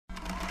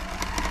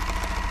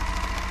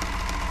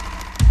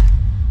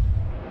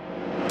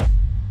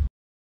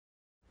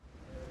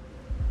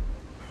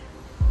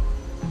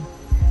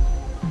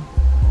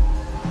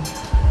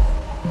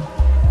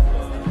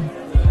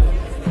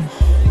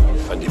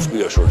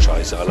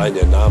Scheiße. Allein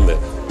der Name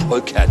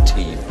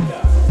Polka-TV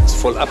ist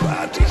voll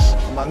abartig.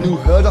 Manu,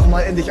 hör doch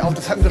mal endlich auf.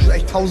 Das hatten wir schon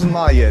echt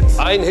 1000-mal jetzt.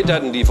 Einen Hit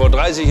hatten die vor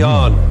 30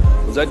 Jahren.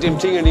 Und seitdem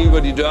tingeln die über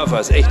die Dörfer.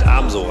 Ist echt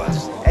arm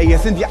sowas. Ey,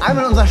 jetzt sind die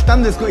einmal in unserer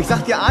Stammdisco. Ich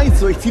sag dir eins,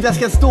 so, ich zieh das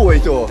jetzt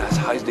durch, du. Das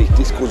heißt nicht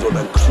Disco,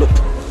 sondern Club.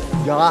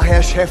 Ja,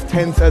 Herr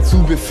Cheftänzer, zu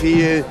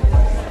Befehl.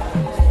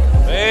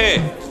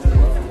 Hey!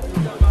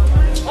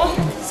 Oh,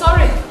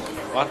 sorry.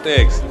 Macht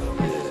nix.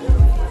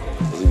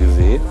 Hast du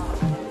gesehen?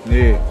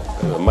 Nee.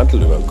 Ich hab einen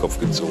Mantel über den Kopf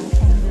gezogen.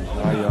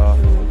 Na ja.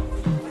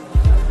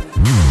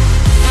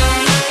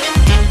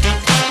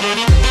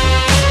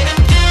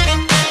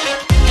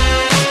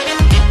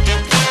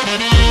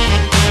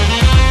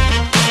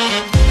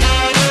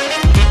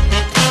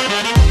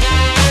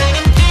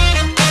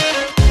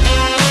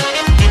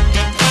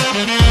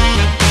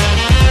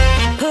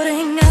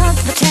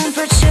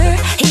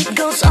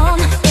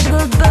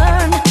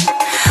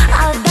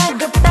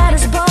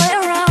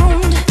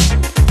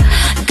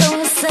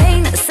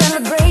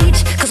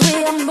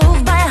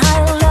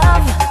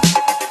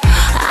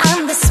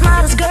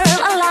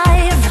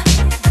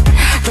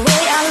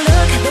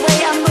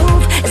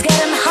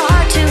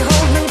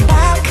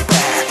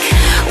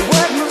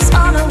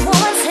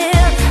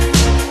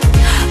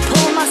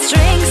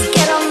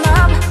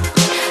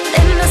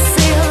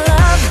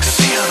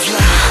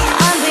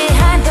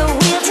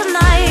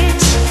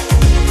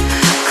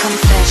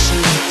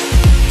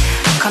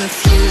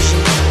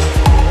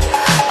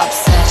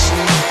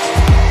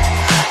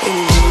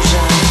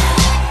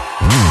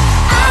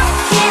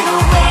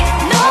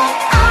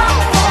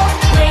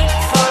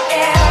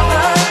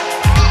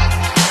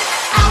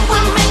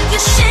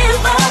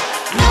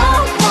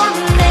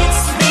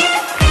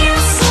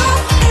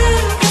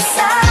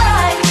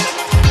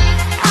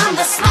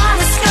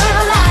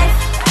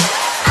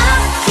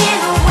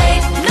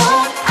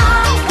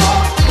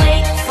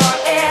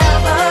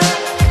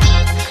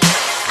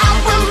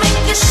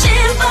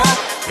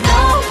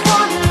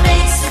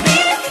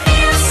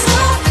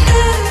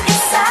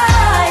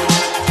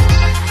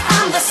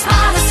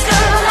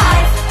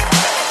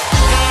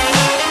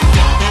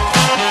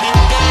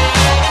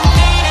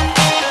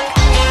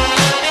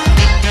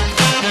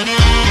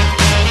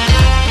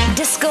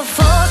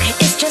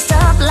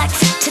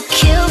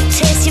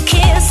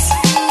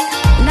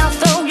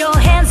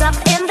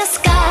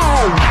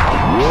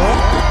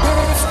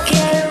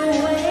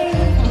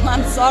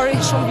 Sorry,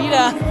 schon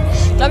wieder.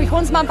 Ich glaube, ich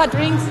hole uns mal ein paar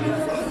Drinks.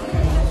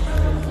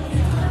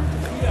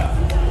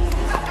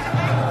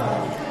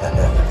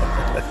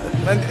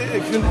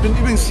 Ich bin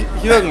übrigens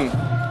Jürgen.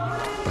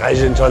 3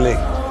 Gin Tonic.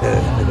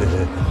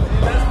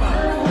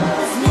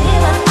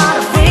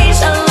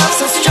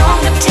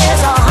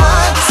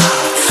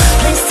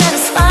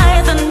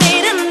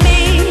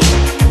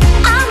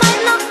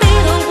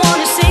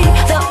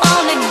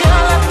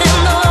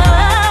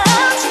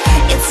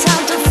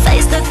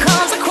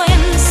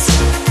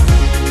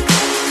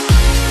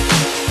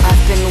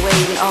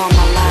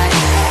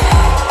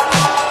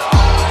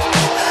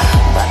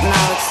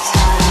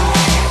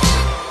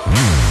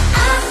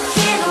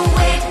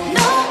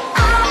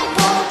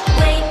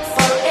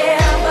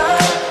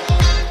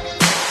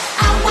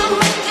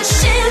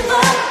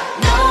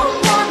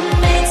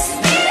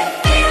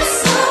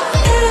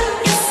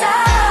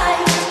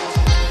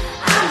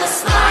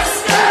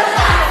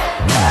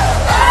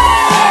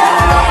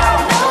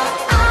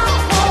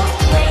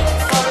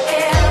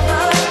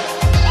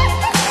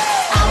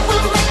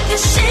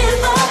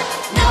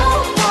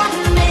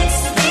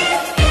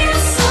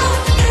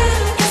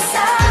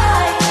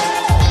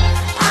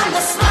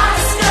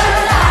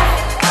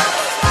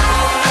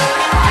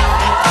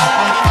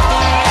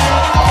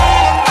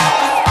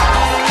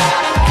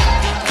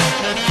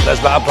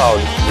 Lass mal abhauen,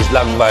 ist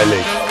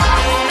langweilig.